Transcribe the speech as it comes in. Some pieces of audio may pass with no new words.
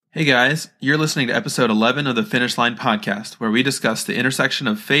Hey guys, you're listening to episode 11 of the Finish Line podcast, where we discuss the intersection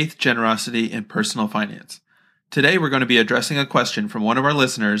of faith, generosity, and personal finance. Today we're going to be addressing a question from one of our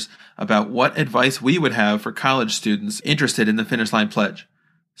listeners about what advice we would have for college students interested in the Finish Line Pledge.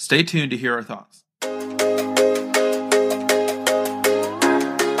 Stay tuned to hear our thoughts.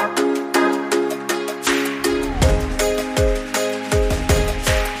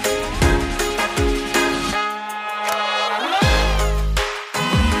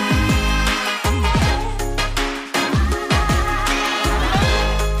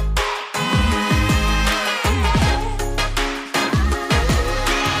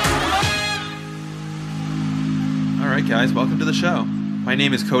 Guys, welcome to the show. My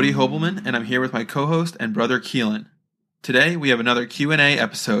name is Cody Hobelman, and I'm here with my co-host and brother Keelan. Today, we have another Q&A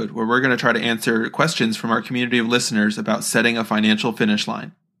episode where we're going to try to answer questions from our community of listeners about setting a financial finish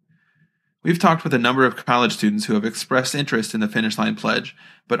line. We've talked with a number of college students who have expressed interest in the Finish Line Pledge,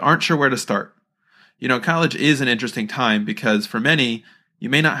 but aren't sure where to start. You know, college is an interesting time because for many, you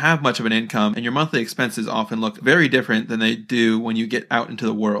may not have much of an income, and your monthly expenses often look very different than they do when you get out into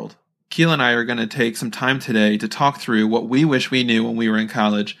the world. Keelan and I are going to take some time today to talk through what we wish we knew when we were in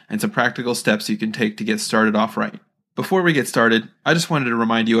college and some practical steps you can take to get started off right. Before we get started, I just wanted to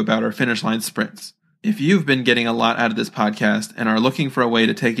remind you about our Finish Line Sprints. If you've been getting a lot out of this podcast and are looking for a way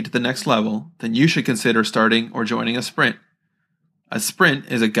to take it to the next level, then you should consider starting or joining a sprint. A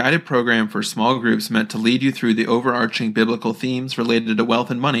sprint is a guided program for small groups meant to lead you through the overarching biblical themes related to wealth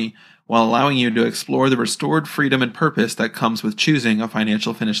and money while allowing you to explore the restored freedom and purpose that comes with choosing a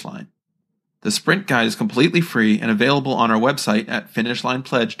financial finish line. The Sprint Guide is completely free and available on our website at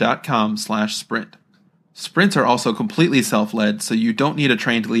finishlinepledge.com/sprint. Sprints are also completely self-led, so you don't need a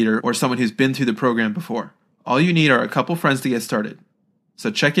trained leader or someone who's been through the program before. All you need are a couple friends to get started. So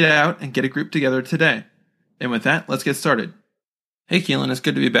check it out and get a group together today. And with that, let's get started. Hey Keelan, it's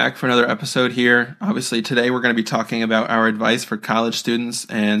good to be back for another episode here. Obviously, today we're going to be talking about our advice for college students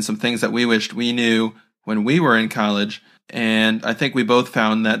and some things that we wished we knew when we were in college. And I think we both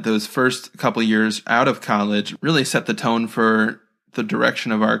found that those first couple years out of college really set the tone for the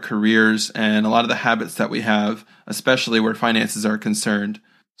direction of our careers and a lot of the habits that we have, especially where finances are concerned.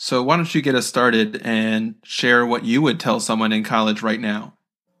 So why don't you get us started and share what you would tell someone in college right now?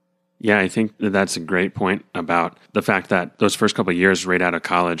 Yeah, I think that's a great point about the fact that those first couple of years right out of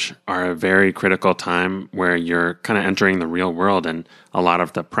college are a very critical time where you're kind of entering the real world, and a lot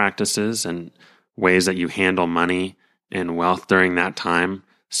of the practices and ways that you handle money and wealth during that time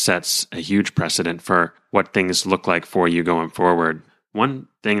sets a huge precedent for what things look like for you going forward. One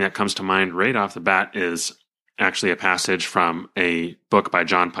thing that comes to mind right off the bat is actually a passage from a book by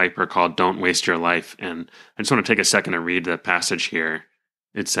John Piper called Don't Waste Your Life. And I just want to take a second to read the passage here.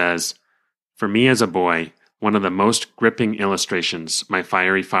 It says, "For me as a boy, one of the most gripping illustrations my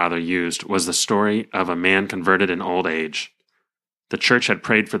fiery father used was the story of a man converted in old age. The church had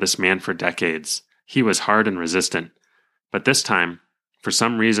prayed for this man for decades. He was hard and resistant. But this time, for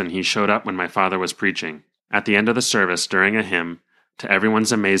some reason, he showed up when my father was preaching. At the end of the service, during a hymn, to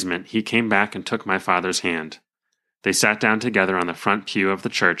everyone's amazement, he came back and took my father's hand. They sat down together on the front pew of the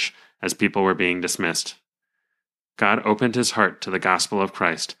church as people were being dismissed. God opened his heart to the gospel of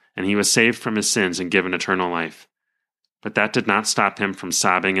Christ, and he was saved from his sins and given eternal life. But that did not stop him from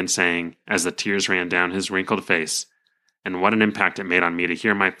sobbing and saying, as the tears ran down his wrinkled face, and what an impact it made on me to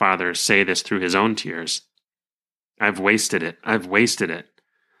hear my father say this through his own tears. I've wasted it. I've wasted it.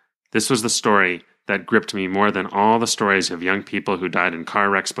 This was the story that gripped me more than all the stories of young people who died in car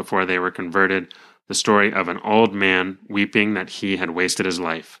wrecks before they were converted, the story of an old man weeping that he had wasted his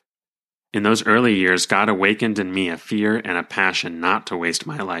life. In those early years, God awakened in me a fear and a passion not to waste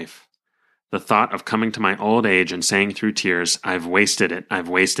my life. The thought of coming to my old age and saying through tears, I've wasted it,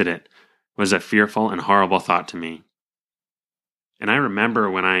 was a fearful and horrible thought to me. And I remember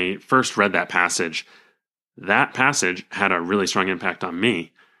when I first read that passage had a really strong impact on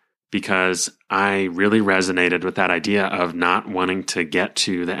me because I really resonated with that idea of not wanting to get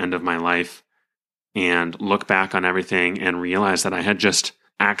to the end of my life and look back on everything and realize that I had just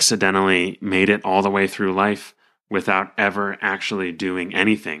accidentally made it all the way through life without ever actually doing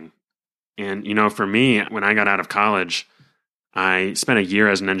anything. And, you know, for me, when I got out of college, I spent a year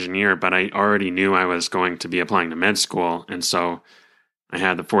as an engineer, but I already knew I was going to be applying to med school. And so I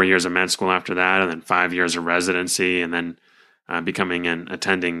had the 4 years of med school after that, and then 5 years of residency, and then becoming an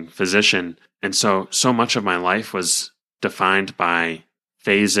attending physician. And so much of my life was defined by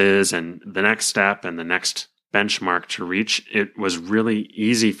phases and the next step and the next benchmark to reach, it was really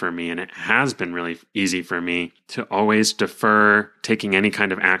easy for me, and it has been really easy for me to always defer taking any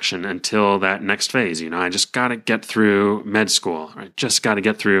kind of action until that next phase. I just got to get through med school. I just got to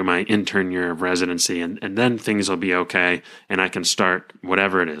get through my intern year of residency, and then things will be okay, and I can start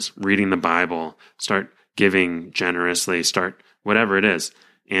whatever it is, reading the Bible, start giving generously, start whatever it is.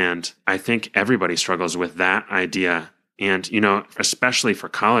 And I think everybody struggles with that idea. And, especially for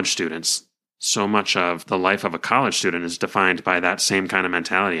college students, so much of the life of a college student is defined by that same kind of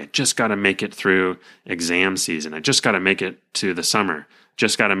mentality. I just got to make it through exam season. I just got to make it to the summer.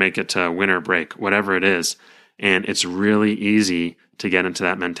 Just got to make it to winter break, whatever it is. And it's really easy to get into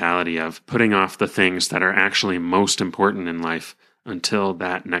that mentality of putting off the things that are actually most important in life until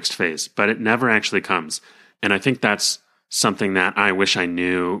that next phase. But it never actually comes. And I think that's something that I wish I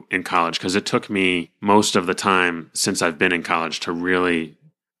knew in college, because it took me most of the time since I've been in college to really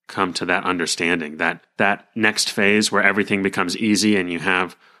come to that understanding, that next phase where everything becomes easy and you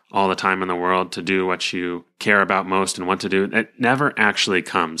have all the time in the world to do what you care about most and want to do, it never actually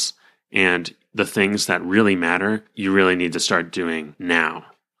comes. And the things that really matter, you really need to start doing now.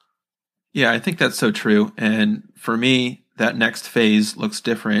 Yeah, I think that's so true. And for me, that next phase looks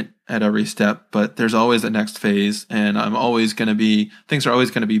different at every step, but there's always a next phase, and things are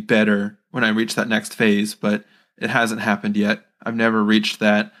always going to be better when I reach that next phase, but it hasn't happened yet. I've never reached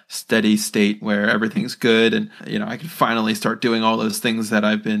that steady state where everything's good and, I can finally start doing all those things that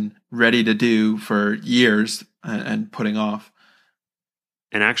I've been ready to do for years and putting off.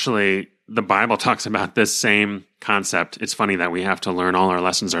 And actually, the Bible talks about this same concept. It's funny that we have to learn all our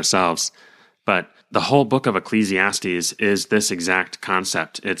lessons ourselves, but the whole book of Ecclesiastes is this exact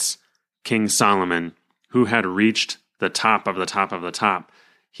concept. It's King Solomon, who had reached the top of the top of the top.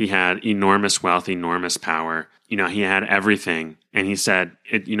 He had enormous wealth, enormous power. He had everything. And he said,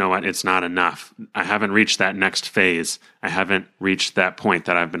 you know what? It's not enough. I haven't reached that next phase. I haven't reached that point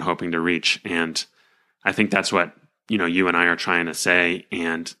that I've been hoping to reach. And I think that's what, you and I are trying to say.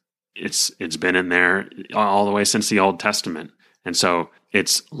 And it's been in there all the way since the Old Testament. And so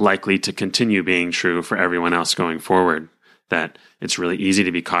it's likely to continue being true for everyone else going forward, that it's really easy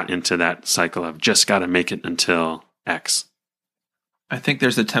to be caught into that cycle of just got to make it until X. I think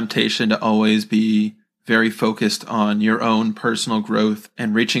there's a temptation to always be very focused on your own personal growth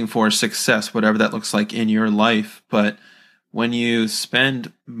and reaching for success, whatever that looks like in your life. But when you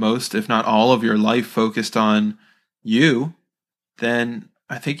spend most, if not all of your life focused on you, then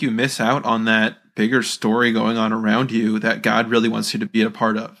I think you miss out on that bigger story going on around you that God really wants you to be a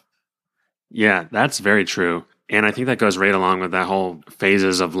part of. Yeah, that's very true. And I think that goes right along with that whole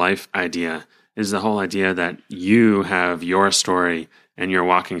phases of life idea, is the whole idea that you have your story and you're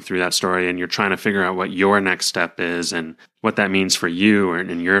walking through that story and you're trying to figure out what your next step is and what that means for you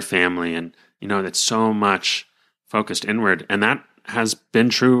and your family. And, it's so much focused inward. And that has been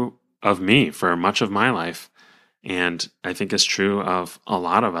true of me for much of my life. And I think it's true of a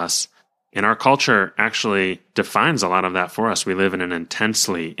lot of us. And our culture actually defines a lot of that for us. We live in an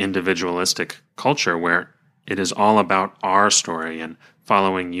intensely individualistic culture where it is all about our story and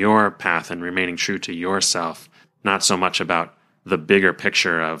following your path and remaining true to yourself, not so much about the bigger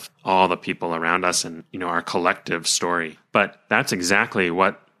picture of all the people around us and, our collective story. But that's exactly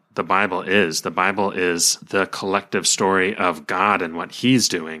what the Bible is. The Bible is the collective story of God and what He's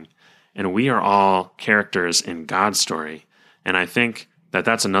doing. And we are all characters in God's story. And I think that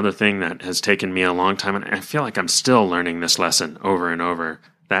that's another thing that has taken me a long time. And I feel like I'm still learning this lesson over and over.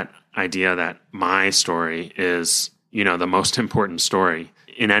 That idea that my story is, the most important story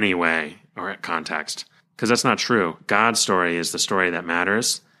in any way or context. Because that's not true. God's story is the story that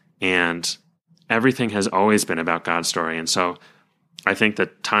matters. And everything has always been about God's story. And so I think the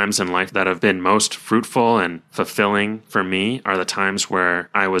times in life that have been most fruitful and fulfilling for me are the times where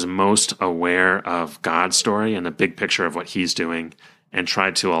I was most aware of God's story and the big picture of what He's doing, and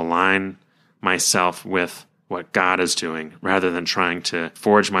tried to align myself with what God is doing rather than trying to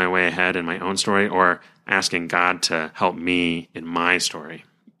forge my way ahead in my own story or asking God to help me in my story.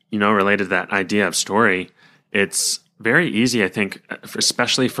 Related to that idea of story, it's very easy, I think,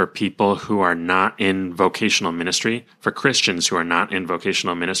 especially for people who are not in vocational ministry, for Christians who are not in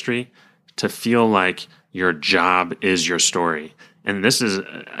vocational ministry, to feel like your job is your story. And this is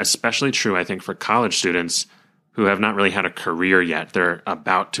especially true, I think, for college students who have not really had a career yet. They're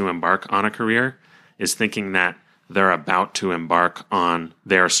about to embark on a career, is thinking that they're about to embark on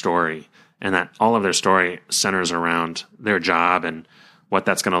their story and that all of their story centers around their job and what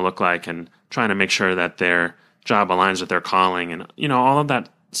that's going to look like, and trying to make sure that their job aligns with their calling. And, all of that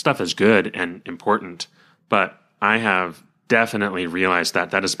stuff is good and important. But I have definitely realized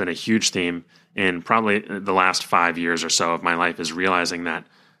that has been a huge theme in probably the last 5 years or so of my life, is realizing that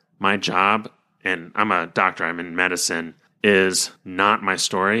my job, and I'm a doctor, I'm in medicine, is not my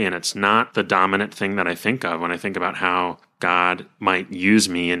story, and it's not the dominant thing that I think of when I think about how God might use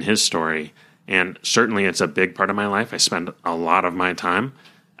me in his story. And certainly it's a big part of my life. I spend a lot of my time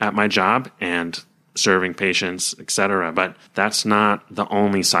at my job and serving patients, etc. But that's not the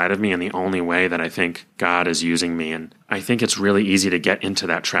only side of me and the only way that I think God is using me. And I think it's really easy to get into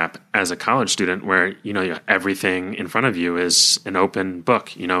that trap as a college student where, everything in front of you is an open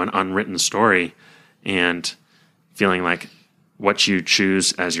book, an unwritten story, and feeling like what you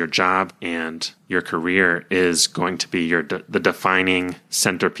choose as your job and your career is going to be the defining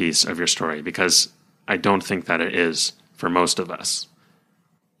centerpiece of your story, because I don't think that it is for most of us.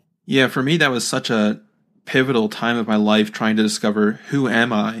 Yeah, for me, that was such a pivotal time of my life, trying to discover who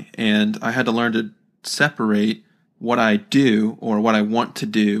am I, and I had to learn to separate what I do or what I want to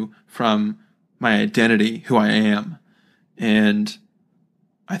do from my identity, who I am. And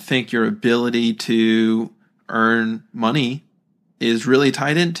I think your ability to earn money is really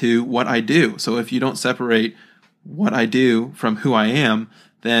tied into what I do. So if you don't separate what I do from who I am,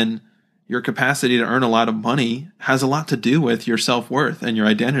 then your capacity to earn a lot of money has a lot to do with your self-worth and your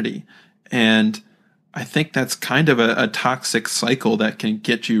identity. And I think that's kind of a toxic cycle that can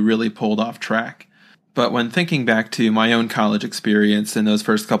get you really pulled off track. But when thinking back to my own college experience in those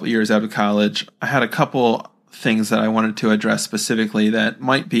first couple years out of college, I had a couple things that I wanted to address specifically that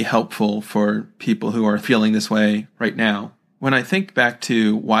might be helpful for people who are feeling this way right now. When I think back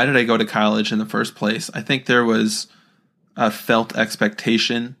to why did I go to college in the first place, I think there was a felt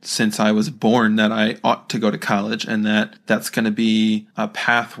expectation since I was born that I ought to go to college, and that's going to be a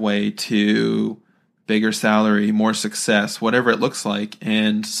pathway to bigger salary, more success, whatever it looks like.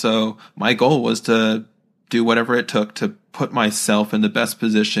 And so my goal was to do whatever it took to put myself in the best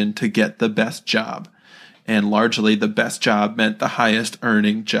position to get the best job. And largely the best job meant the highest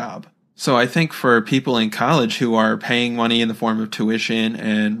earning job. So I think for people in college who are paying money in the form of tuition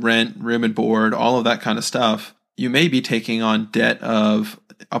and rent, room and board, all of that kind of stuff, you may be taking on debt of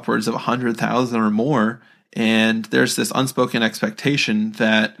upwards of $100,000 or more. And there's this unspoken expectation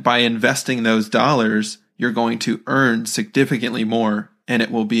that by investing those dollars, you're going to earn significantly more, and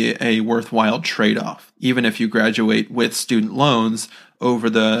it will be a worthwhile trade-off. Even if you graduate with student loans over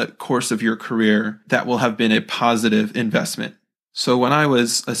the course of your career, that will have been a positive investment. So when I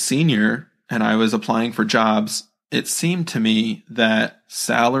was a senior and I was applying for jobs, it seemed to me that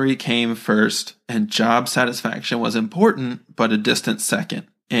salary came first and job satisfaction was important, but a distant second.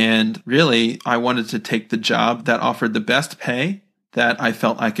 And really, I wanted to take the job that offered the best pay that I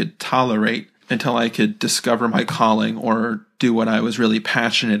felt I could tolerate until I could discover my calling or do what I was really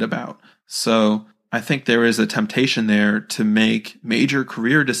passionate about. So I think there is a temptation there to make major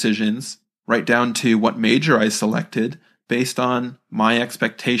career decisions, right down to what major I selected, based on my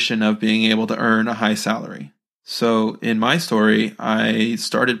expectation of being able to earn a high salary. So in my story, I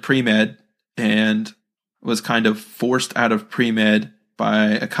started pre-med and was kind of forced out of pre-med by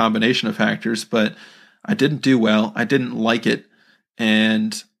a combination of factors, but I didn't do well. I didn't like it,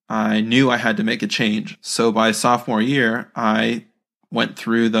 and I knew I had to make a change. So by sophomore year, I went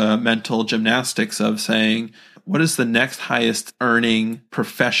through the mental gymnastics of saying, what is the next highest earning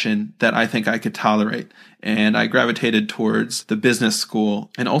profession that I think I could tolerate? And I gravitated towards the business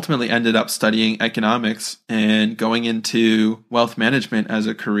school and ultimately ended up studying economics and going into wealth management as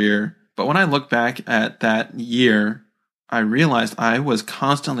a career. But when I look back at that year, I realized I was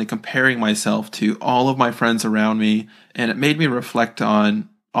constantly comparing myself to all of my friends around me, and it made me reflect on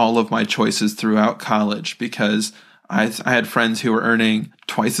all of my choices throughout college, because I had friends who were earning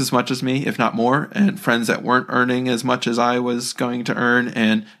twice as much as me, if not more, and friends that weren't earning as much as I was going to earn,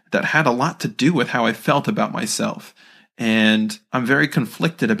 and that had a lot to do with how I felt about myself. And I'm very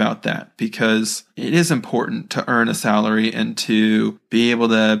conflicted about that, because it is important to earn a salary and to be able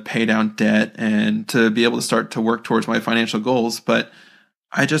to pay down debt and to be able to start to work towards my financial goals. But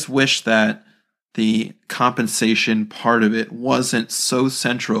I just wish that the compensation part of it wasn't so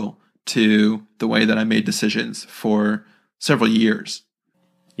central to the way that I made decisions for several years.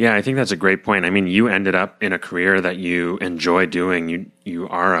 Yeah, I think that's a great point. I mean, you ended up in a career that you enjoy doing. You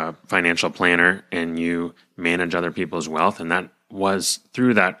are a financial planner and you manage other people's wealth, and that was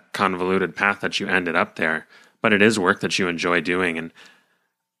through that convoluted path that you ended up there. But it is work that you enjoy doing, and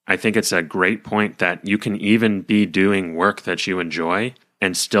I think it's a great point that you can even be doing work that you enjoy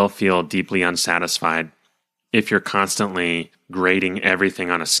and still feel deeply unsatisfied if you're constantly grading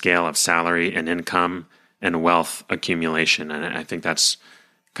everything on a scale of salary and income and wealth accumulation. And I think that's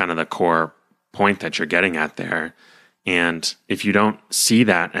kind of the core point that you're getting at there. And if you don't see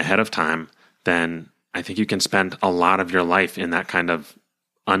that ahead of time, then I think you can spend a lot of your life in that kind of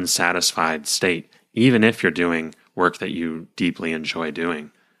unsatisfied state, even if you're doing work that you deeply enjoy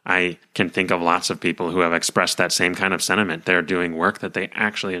doing. I can think of lots of people who have expressed that same kind of sentiment. They're doing work that they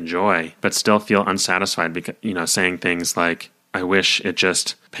actually enjoy, but still feel unsatisfied because, saying things like, I wish it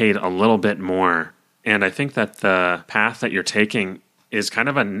just paid a little bit more. And I think that the path that you're taking is kind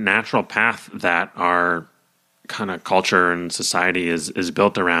of a natural path that our kind of culture and society is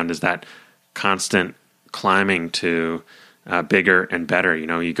built around, is that constant climbing to bigger and better.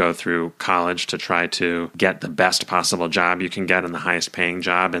 You go through college to try to get the best possible job you can get and the highest paying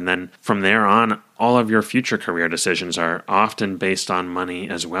job. And then from there on, all of your future career decisions are often based on money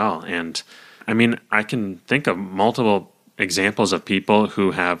as well. And I mean, I can think of multiple examples of people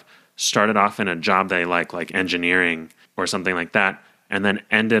who have started off in a job they like engineering or something like that, and then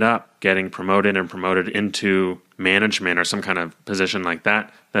ended up getting promoted into management or some kind of position like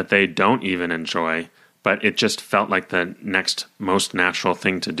that they don't even enjoy. But it just felt like the next most natural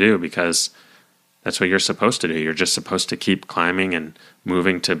thing to do because that's what you're supposed to do. You're just supposed to keep climbing and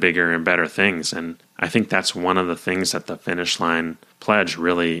moving to bigger and better things. And I think that's one of the things that the Finish Line Pledge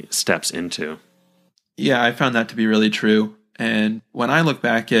really steps into. Yeah, I found that to be really true. And when I look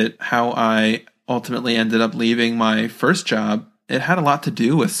back at how I ultimately ended up leaving my first job, it had a lot to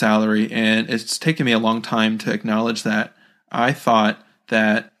do with salary. And it's taken me a long time to acknowledge that. I thought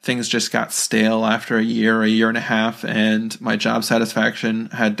that things just got stale after a year and a half, and my job satisfaction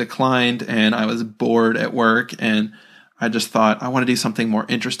had declined, and I was bored at work, and I just thought I want to do something more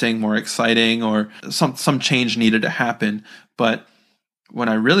interesting, more exciting, or some change needed to happen. But when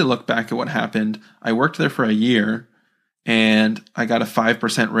I really look back at what happened, I worked there for a year, and I got a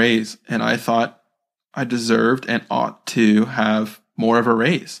 5% raise, and I thought I deserved and ought to have more of a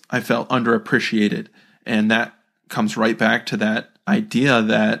raise. I felt underappreciated, and that comes right back to that idea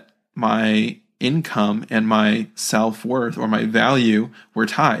that my income and my self-worth or my value were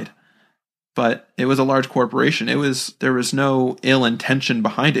tied. But it was a large corporation. There was no ill intention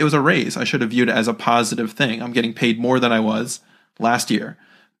behind it. It was a raise. I should have viewed it as a positive thing. I'm getting paid more than I was last year,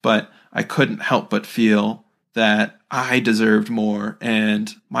 but I couldn't help but feel that I deserved more,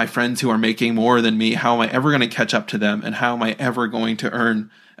 and my friends who are making more than me, how am I ever going to catch up to them, and how am I ever going to earn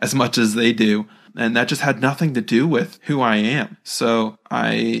as much as they do? And that just had nothing to do with who I am. So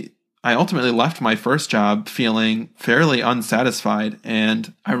I ultimately left my first job feeling fairly unsatisfied.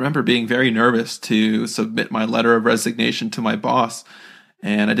 And I remember being very nervous to submit my letter of resignation to my boss.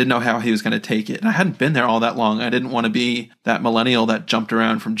 And I didn't know how he was going to take it. And I hadn't been there all that long. I didn't want to be that millennial that jumped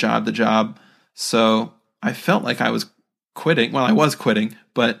around from job to job. So I felt like I was quitting. Well, I was quitting,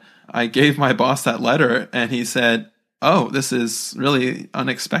 but I gave my boss that letter and he said, "Oh, this is really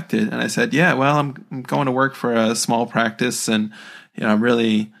unexpected." And I said, "Yeah, well, I'm going to work for a small practice, and I'm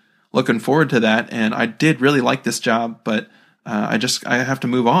really looking forward to that. And I did really like this job, but I have to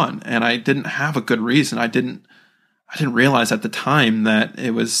move on." And I didn't have a good reason. I didn't realize at the time that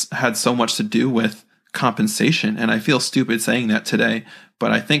it had so much to do with compensation. And I feel stupid saying that today,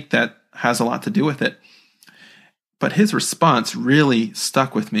 but I think that has a lot to do with it. But his response really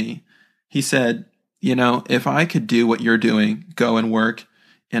stuck with me. He said, "If I could do what you're doing, go and work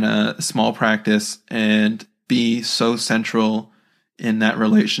in a small practice and be so central in that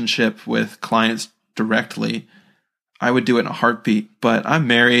relationship with clients directly, I would do it in a heartbeat. But I'm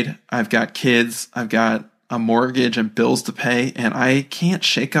married, I've got kids, I've got a mortgage and bills to pay, and I can't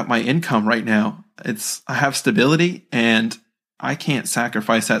shake up my income right now. I have stability, and I can't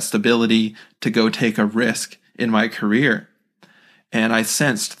sacrifice that stability to go take a risk in my career." And I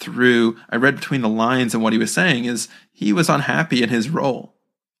read between the lines, and what he was saying is he was unhappy in his role.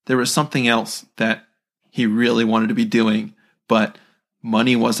 There was something else that he really wanted to be doing, but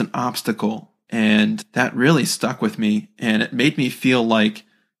money was an obstacle. And that really stuck with me. And it made me feel like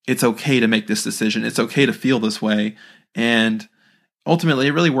it's okay to make this decision. It's okay to feel this way. And ultimately,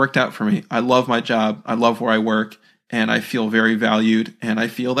 it really worked out for me. I love my job. I love where I work. And I feel very valued. And I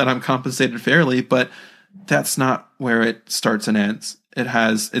feel that I'm compensated fairly, but that's not where it starts and ends.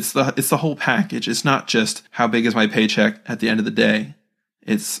 It's the whole package. It's not just how big is my paycheck at the end of the day.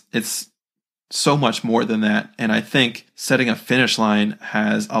 It's so much more than that. And I think setting a finish line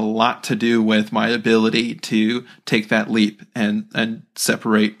has a lot to do with my ability to take that leap and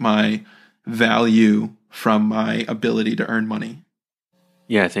separate my value from my ability to earn money.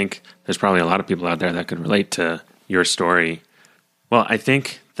 Yeah, I think there's probably a lot of people out there that could relate to your story. Well, I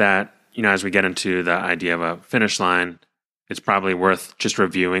think that as we get into the idea of a finish line, it's probably worth just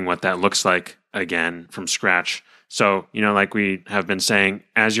reviewing what that looks like again from scratch. So, like we have been saying,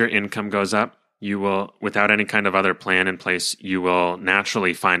 as your income goes up, you will, without any kind of other plan in place, you will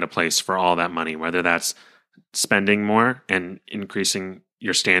naturally find a place for all that money, whether that's spending more and increasing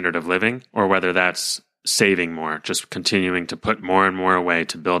your standard of living, or whether that's saving more, just continuing to put more and more away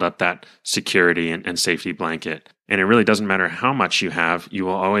to build up that security and safety blanket. And it really doesn't matter how much you have, you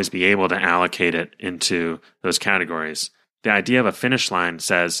will always be able to allocate it into those categories. The idea of a finish line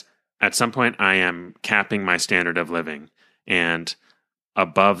says, at some point, I am capping my standard of living. And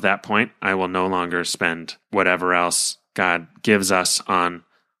above that point, I will no longer spend whatever else God gives us on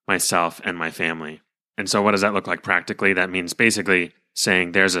myself and my family. And so what does that look like practically? That means basically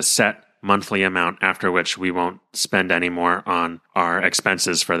saying there's a set monthly amount after which we won't spend any more on our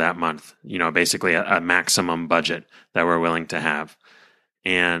expenses for that month. Basically a maximum budget that we're willing to have.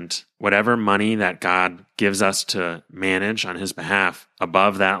 And whatever money that God gives us to manage on his behalf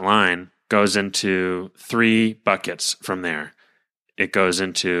above that line goes into 3 buckets from there. It goes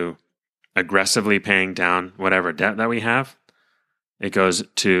into aggressively paying down whatever debt that we have. It goes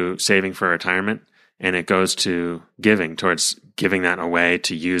to saving for retirement. And it goes to giving, towards giving that away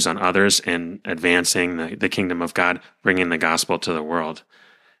to use on others and advancing the kingdom of God, bringing the gospel to the world.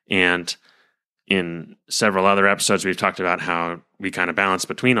 And in several other episodes, we've talked about how we kind of balance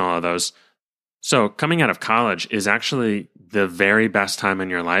between all of those. So coming out of college is actually the very best time in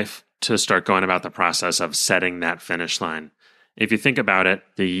your life to start going about the process of setting that finish line. If you think about it,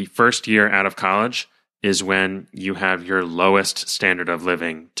 the first year out of college is when you have your lowest standard of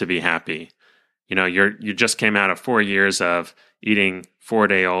living to be happy. You just came out of 4 years of eating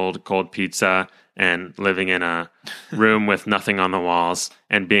 4-day-old cold pizza and living in a room with nothing on the walls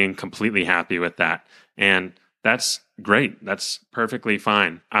and being completely happy with that. And that's great. That's perfectly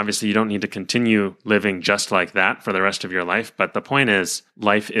fine. Obviously, you don't need to continue living just like that for the rest of your life. But the point is,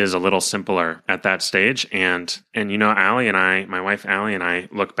 life is a little simpler at that stage. And Allie and I, my wife Allie and I,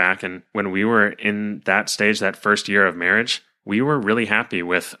 look back, and when we were in that stage, that first year of marriage, we were really happy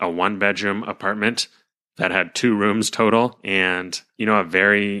with a 1-bedroom apartment that had 2 rooms total and, a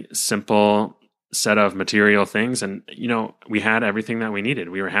very simple set of material things. And, we had everything that we needed.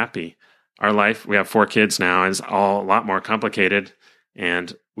 We were happy. Our life, we have 4 kids now, is all a lot more complicated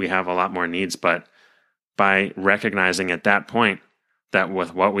and we have a lot more needs. But by recognizing at that point that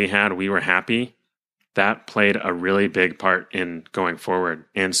with what we had, we were happy, that played a really big part in going forward.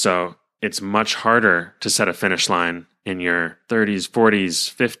 And so it's much harder to set a finish line in your 30s,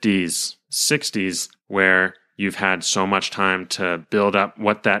 40s, 50s, 60s, where you've had so much time to build up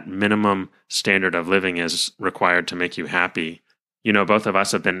what that minimum standard of living is required to make you happy. Both of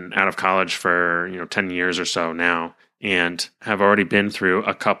us have been out of college for, 10 years or so now and have already been through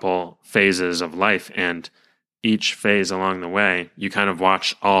a couple phases of life. And each phase along the way, you kind of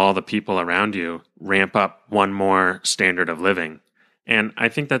watch all the people around you ramp up one more standard of living. And I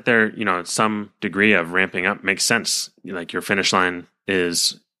think that there, some degree of ramping up makes sense. Like your finish line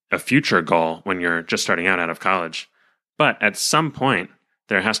is a future goal when you're just starting out of college. But at some point,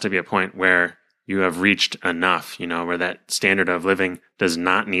 there has to be a point where you have reached enough, where that standard of living does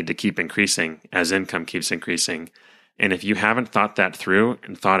not need to keep increasing as income keeps increasing. And if you haven't thought that through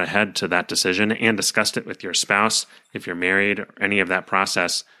and thought ahead to that decision and discussed it with your spouse, if you're married or any of that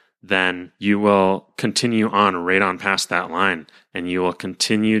process, then you will continue right on past that line. And you will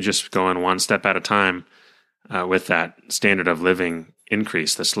continue just going one step at a time with that standard of living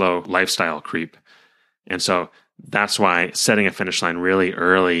increase, the slow lifestyle creep. And so that's why setting a finish line really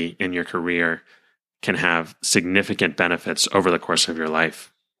early in your career can have significant benefits over the course of your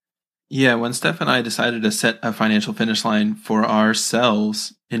life. Yeah, when Steph and I decided to set a financial finish line for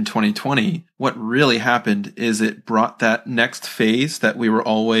ourselves in 2020, what really happened is it brought that next phase that we were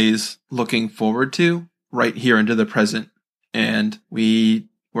always looking forward to right here into the present. And we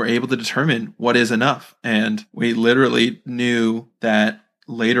were able to determine what is enough. And we literally knew that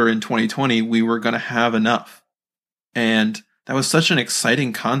later in 2020, we were going to have enough. And that was such an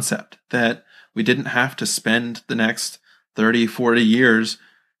exciting concept that we didn't have to spend the next 30, 40 years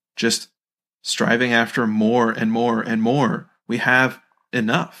just striving after more and more and more. We have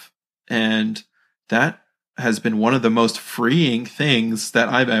enough. And that has been one of the most freeing things that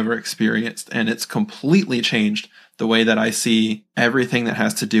I've ever experienced. And it's completely changed the way that I see everything that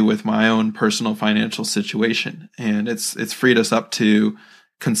has to do with my own personal financial situation. And it's freed us up to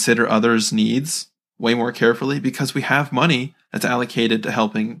consider others' needs way more carefully because we have money that's allocated to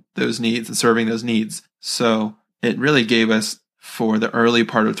helping those needs and serving those needs. So it really gave us, for the early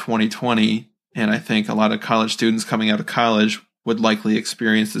part of 2020, and I think a lot of college students coming out of college would likely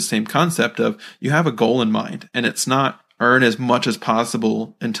experience the same concept of you have a goal in mind, and it's not earn as much as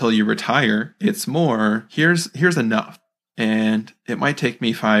possible until you retire. It's more, here's enough. And it might take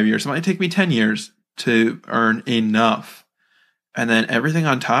me 5 years, it might take me 10 years to earn enough. And then everything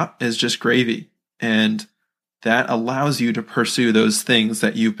on top is just gravy. And that allows you to pursue those things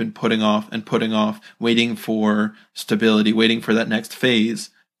that you've been putting off, waiting for stability, waiting for that next phase.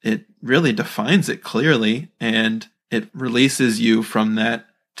 It really defines it clearly, and it releases you from that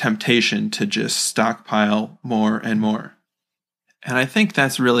temptation to just stockpile more and more. And I think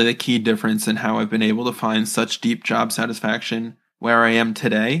that's really the key difference in how I've been able to find such deep job satisfaction where I am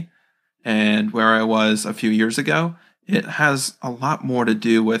today and where I was a few years ago. It has a lot more to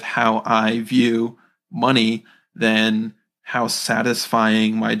do with how I view money than how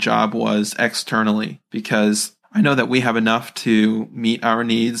satisfying my job was externally, because I know that we have enough to meet our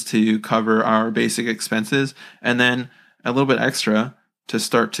needs, to cover our basic expenses, and then a little bit extra to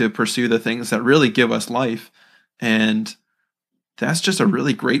start to pursue the things that really give us life. And that's just a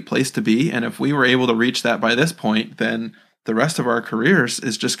really great place to be. And if we were able to reach that by this point, then the rest of our careers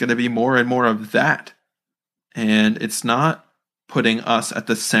is just going to be more and more of that. And it's not putting us at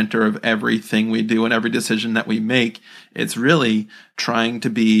the center of everything we do and every decision that we make. It's really trying to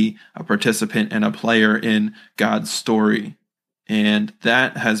be a participant and a player in God's story. And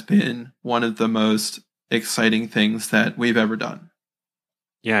that has been one of the most exciting things that we've ever done.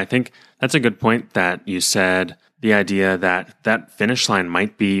 Yeah, I think that's a good point that you said, the idea that that finish line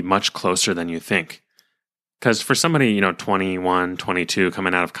might be much closer than you think. Because for somebody, 21, 22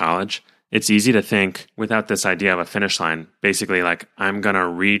 coming out of college, it's easy to think without this idea of a finish line, basically like I'm going to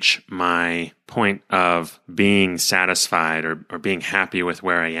reach my point of being satisfied or being happy with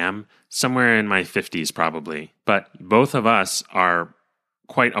where I am somewhere in my 50s probably. But both of us are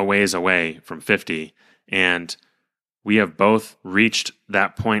quite a ways away from 50, and we have both reached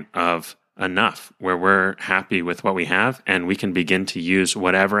that point of enough where we're happy with what we have and we can begin to use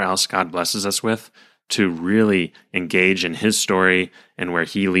whatever else God blesses us with to really engage in His story and where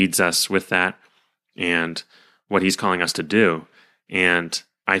He leads us with that and what He's calling us to do. And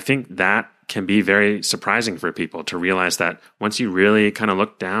I think that can be very surprising for people to realize that once you really kind of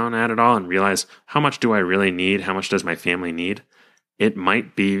look down at it all and realize, how much do I really need? How much does my family need? It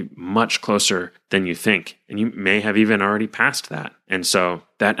might be much closer than you think. And you may have even already passed that. And so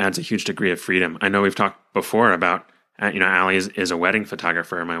that adds a huge degree of freedom. I know we've talked before about, Allie is a wedding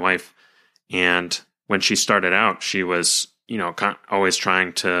photographer, my wife. And when she started out, she was, always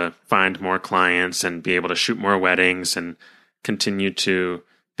trying to find more clients and be able to shoot more weddings and continue to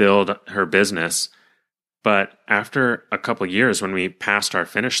build her business. But after a couple of years, when we passed our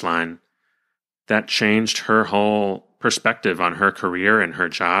finish line, that changed her whole perspective on her career and her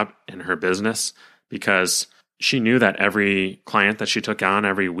job and her business, because she knew that every client that she took on,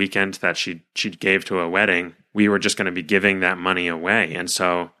 every weekend that she gave to a wedding, we were just going to be giving that money away. And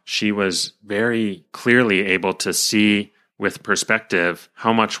so she was very clearly able to see with perspective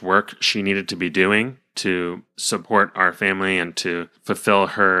how much work she needed to be doing to support our family and to fulfill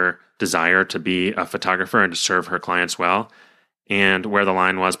her desire to be a photographer and to serve her clients well, and where the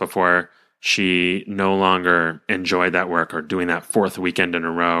line was before she no longer enjoyed that work or doing that fourth weekend in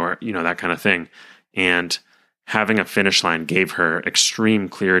a row or, that kind of thing. And having a finish line gave her extreme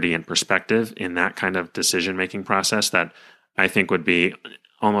clarity and perspective in that kind of decision-making process that I think would be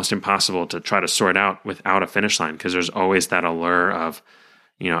almost impossible to try to sort out without a finish line, because there's always that allure of,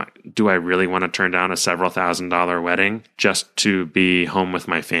 do I really want to turn down a several $1,000 wedding just to be home with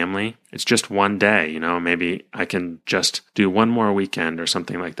my family? It's just one day, maybe I can just do one more weekend or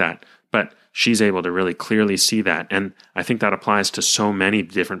something like that. But she's able to really clearly see that. And I think that applies to so many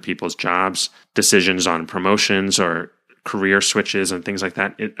different people's jobs, decisions on promotions or career switches and things like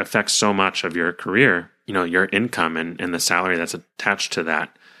that. It affects so much of your career, your income and the salary that's attached to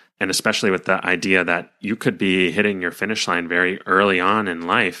that. And especially with the idea that you could be hitting your finish line very early on in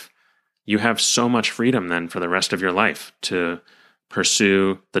life, you have so much freedom then for the rest of your life to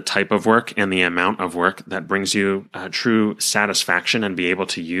pursue the type of work and the amount of work that brings you true satisfaction and be able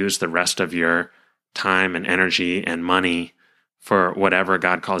to use the rest of your time and energy and money for whatever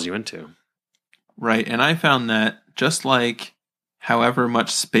God calls you into. Right. And I found that just like however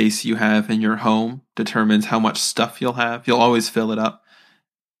much space you have in your home determines how much stuff you'll have, you'll always fill it up.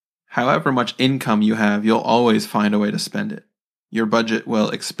 However much income you have, you'll always find a way to spend it. Your budget will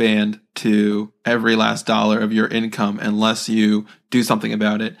expand to every last dollar of your income unless you do something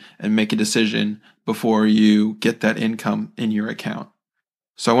about it and make a decision before you get that income in your account.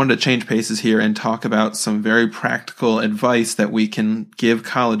 So I wanted to change paces here and talk about some very practical advice that we can give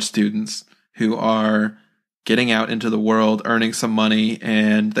college students who are getting out into the world, earning some money,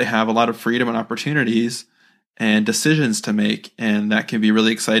 and they have a lot of freedom and opportunities and decisions to make. And that can be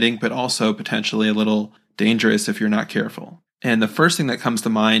really exciting, but also potentially a little dangerous if you're not careful. And the first thing that comes to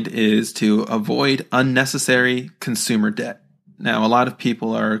mind is to avoid unnecessary consumer debt. Now, a lot of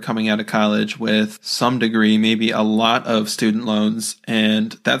people are coming out of college with some degree, maybe a lot of student loans,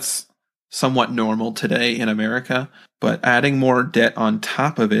 and that's somewhat normal today in America. But adding more debt on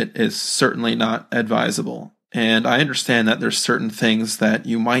top of it is certainly not advisable. And I understand that there's certain things that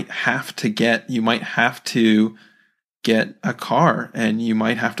you might have to get. You might have to get a car, and you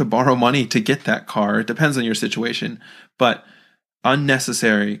might have to borrow money to get that car. It depends on your situation. But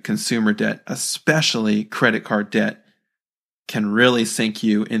unnecessary consumer debt, especially credit card debt, can really sink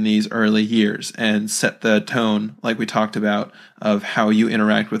you in these early years and set the tone, like we talked about, of how you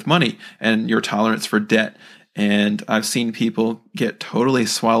interact with money and your tolerance for debt. And I've seen people get totally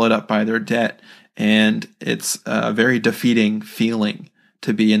swallowed up by their debt, and it's a very defeating feeling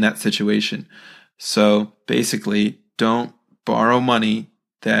to be in that situation. So basically, don't borrow money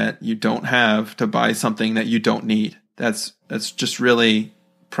that you don't have to buy something that you don't need. That's just really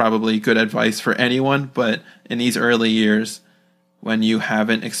probably good advice for anyone, but in these early years, when you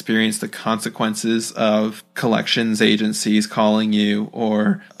haven't experienced the consequences of collections agencies calling you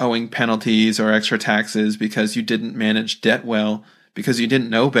or owing penalties or extra taxes because you didn't manage debt well, because you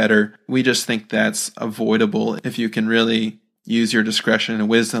didn't know better, we just think that's avoidable if you can really use your discretion and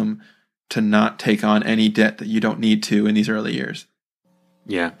wisdom to not take on any debt that you don't need to in these early years.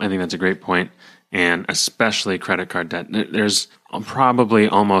 Yeah, I think that's a great point. And especially credit card debt. There's probably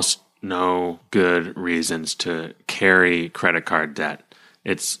almost no good reasons to carry credit card debt.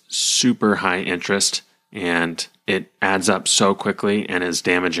 It's super high interest, and it adds up so quickly and is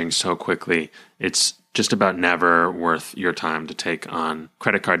damaging so quickly. It's just about never worth your time to take on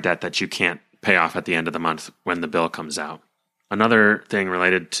credit card debt that you can't pay off at the end of the month when the bill comes out. Another thing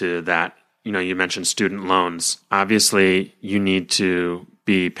related to that, you mentioned student loans. Obviously, you need to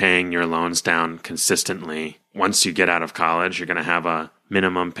be paying your loans down consistently. Once you get out of college, you're going to have a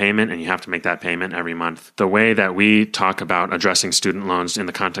minimum payment, and you have to make that payment every month. The way that we talk about addressing student loans in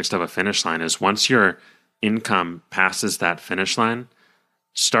the context of a finish line is once your income passes that finish line,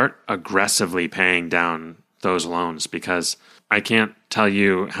 start aggressively paying down those loans, because I can't tell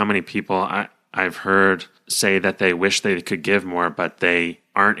you how many people I've heard say that they wish they could give more, but they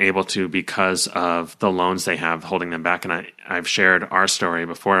aren't able to because of the loans they have holding them back. And I've shared our story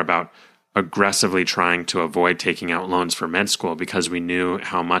before about aggressively trying to avoid taking out loans for med school because we knew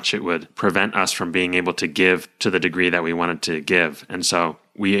how much it would prevent us from being able to give to the degree that we wanted to give. And so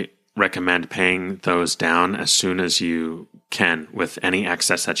we recommend paying those down as soon as you can with any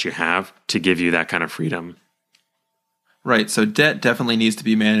excess that you have to give you that kind of freedom. Right. So debt definitely needs to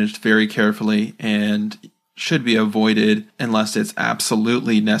be managed very carefully and should be avoided unless it's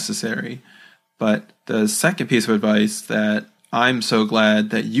absolutely necessary. But the second piece of advice that I'm so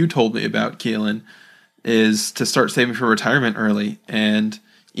glad that you told me about, Keelan, is to start saving for retirement early. And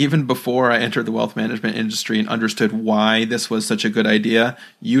even before I entered the wealth management industry and understood why this was such a good idea,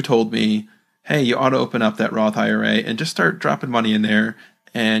 you told me, hey, you ought to open up that Roth IRA and just start dropping money in there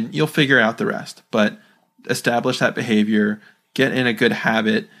and you'll figure out the rest. But establish that behavior, get in a good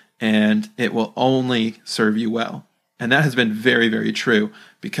habit, and it will only serve you well. And that has been very, very true,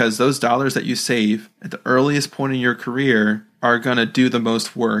 because those dollars that you save at the earliest point in your career are going to do the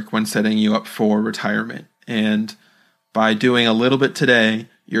most work when setting you up for retirement. And by doing a little bit today,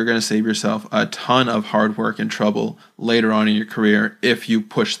 you're going to save yourself a ton of hard work and trouble later on in your career if you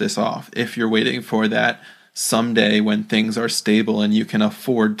push this off, if you're waiting for that someday when things are stable and you can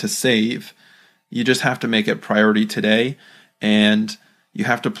afford to save. You just have to make it priority today, and you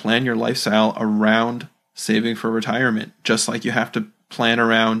have to plan your lifestyle around saving for retirement, just like you have to plan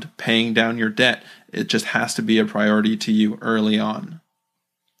around paying down your debt. It just has to be a priority to you early on.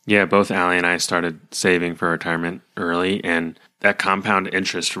 Yeah, both Allie and I started saving for retirement early, and that compound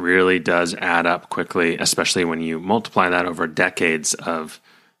interest really does add up quickly, especially when you multiply that over decades of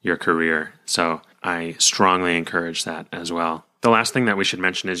your career. So I strongly encourage that as well. The last thing that we should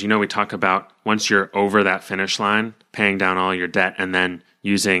mention is, we talk about once you're over that finish line, paying down all your debt and then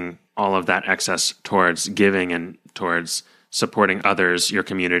using all of that excess towards giving and towards supporting others, your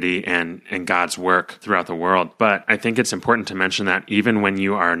community, and God's work throughout the world. But I think it's important to mention that even when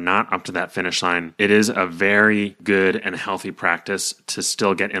you are not up to that finish line, it is a very good and healthy practice to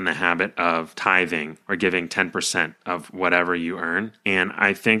still get in the habit of tithing or giving 10% of whatever you earn. And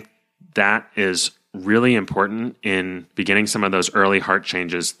I think that is really important in beginning some of those early heart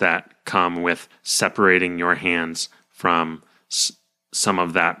changes that come with separating your hands from some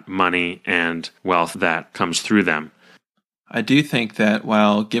of that money and wealth that comes through them. I do think that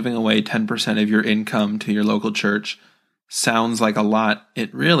while giving away 10% of your income to your local church sounds like a lot,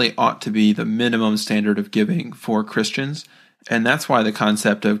 it really ought to be the minimum standard of giving for Christians. And that's why the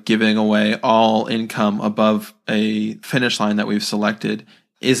concept of giving away all income above a finish line that we've selected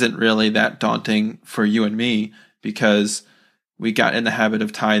isn't really that daunting for you and me, because we got in the habit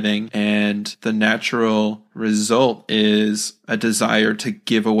of tithing, and the natural result is a desire to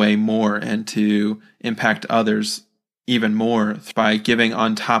give away more and to impact others even more by giving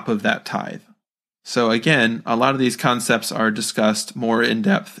on top of that tithe. So again, a lot of these concepts are discussed more in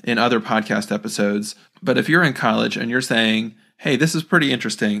depth in other podcast episodes. But if you're in college and you're saying, hey, this is pretty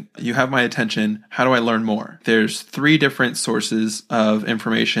interesting, you have my attention, how do I learn more? There's 3 different sources of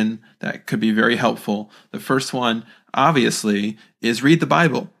information that could be very helpful. The first one, obviously, is read the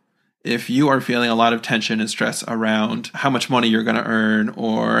Bible. If you are feeling a lot of tension and stress around how much money you're going to earn,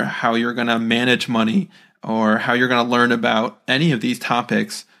 or how you're going to manage money, or how you're going to learn about any of these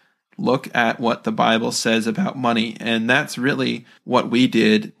topics, look at what the Bible says about money. And that's really what we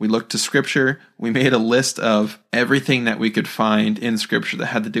did. We looked to Scripture. We made a list of everything that we could find in Scripture that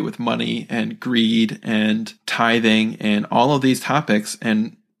had to do with money and greed and tithing and all of these topics.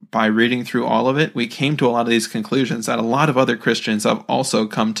 And by reading through all of it, we came to a lot of these conclusions that a lot of other Christians have also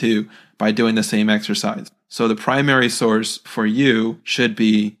come to by doing the same exercise. So the primary source for you should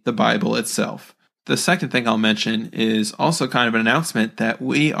be the Bible itself. The second thing I'll mention is also kind of an announcement that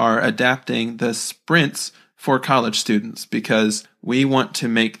we are adapting the sprints for college students, because we want to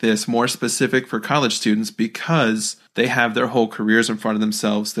make this more specific for college students, because they have their whole careers in front of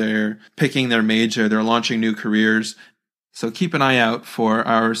themselves. They're picking their major, they're launching new careers. So keep an eye out for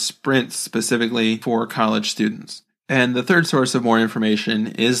our sprints specifically for college students. And the third source of more information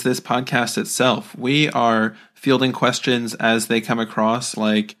is this podcast itself. We are fielding questions as they come across,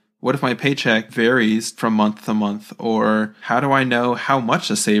 like, what if my paycheck varies from month to month? Or how do I know how much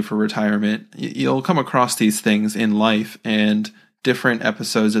to save for retirement? You'll come across these things in life, and different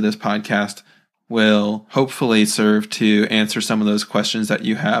episodes of this podcast will hopefully serve to answer some of those questions that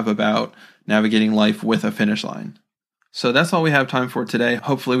you have about navigating life with a finish line. So that's all we have time for today.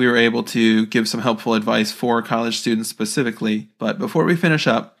 Hopefully we were able to give some helpful advice for college students specifically. But before we finish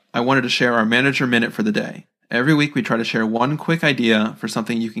up, I wanted to share our Manager Minute for the day. Every week we try to share one quick idea for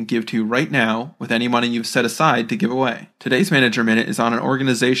something you can give to right now with any money you've set aside to give away. Today's Manager Minute is on an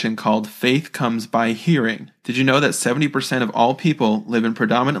organization called Faith Comes by Hearing. Did you know that 70% of all people live in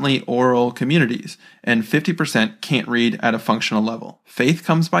predominantly oral communities, and 50% can't read at a functional level? Faith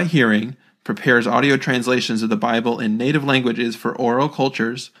Comes by Hearing prepares audio translations of the Bible in native languages for oral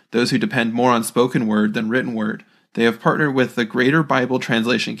cultures, those who depend more on spoken word than written word. They have partnered with the greater Bible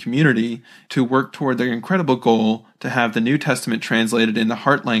translation community to work toward their incredible goal to have the New Testament translated in the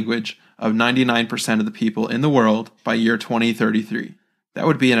heart language of 99% of the people in the world by year 2033. That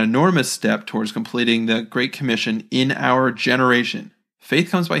would be an enormous step towards completing the Great Commission in our generation. Faith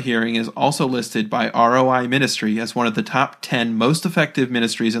Comes by Hearing is also listed by ROI Ministry as one of the top 10 most effective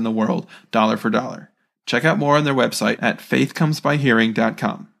ministries in the world, dollar for dollar. Check out more on their website at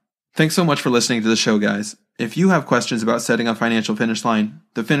faithcomesbyhearing.com. Thanks so much for listening to the show, guys. If you have questions about setting a financial finish line,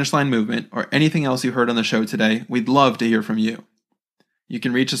 the Finish Line Movement, or anything else you heard on the show today, we'd love to hear from you. You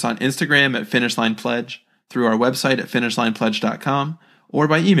can reach us on Instagram at FinishLinePledge, through our website at finishlinepledge.com, or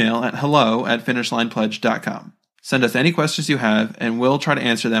by email at hello@finishlinepledge.com. Send us any questions you have, and we'll try to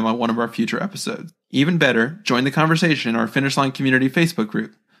answer them on one of our future episodes. Even better, join the conversation in our Finish Line Community Facebook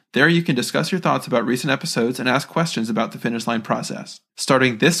group. There you can discuss your thoughts about recent episodes and ask questions about the Finish Line process.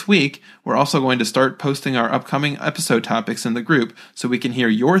 Starting this week, we're also going to start posting our upcoming episode topics in the group so we can hear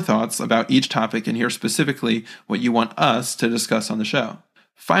your thoughts about each topic and hear specifically what you want us to discuss on the show.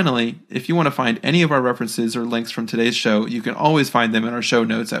 Finally, if you want to find any of our references or links from today's show, you can always find them in our show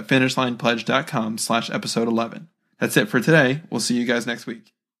notes at finishlinepledge.com/episode 11. That's it for today. We'll see you guys next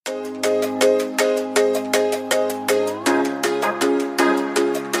week.